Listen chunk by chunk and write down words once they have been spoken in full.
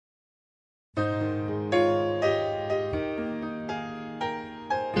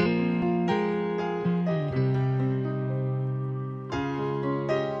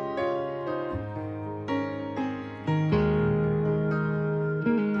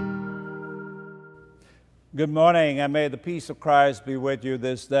Good morning, and may the peace of Christ be with you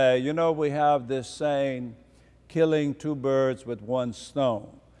this day. You know, we have this saying, killing two birds with one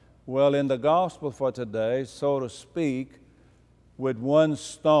stone. Well, in the gospel for today, so to speak, with one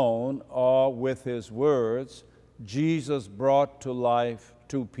stone or with his words, Jesus brought to life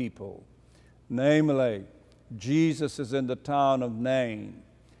two people. Namely, Jesus is in the town of Nain,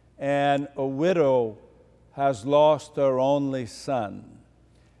 and a widow has lost her only son.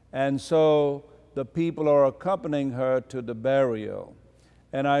 And so the people are accompanying her to the burial.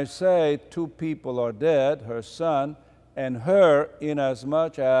 And I say two people are dead, her son and her,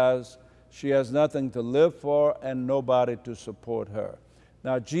 inasmuch as she has nothing to live for and nobody to support her.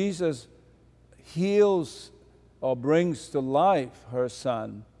 Now Jesus heals or brings to life her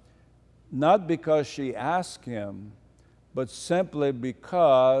son, not because she asked him, but simply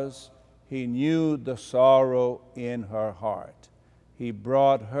because he knew the sorrow in her heart. He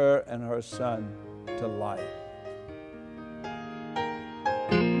brought her and her son to life.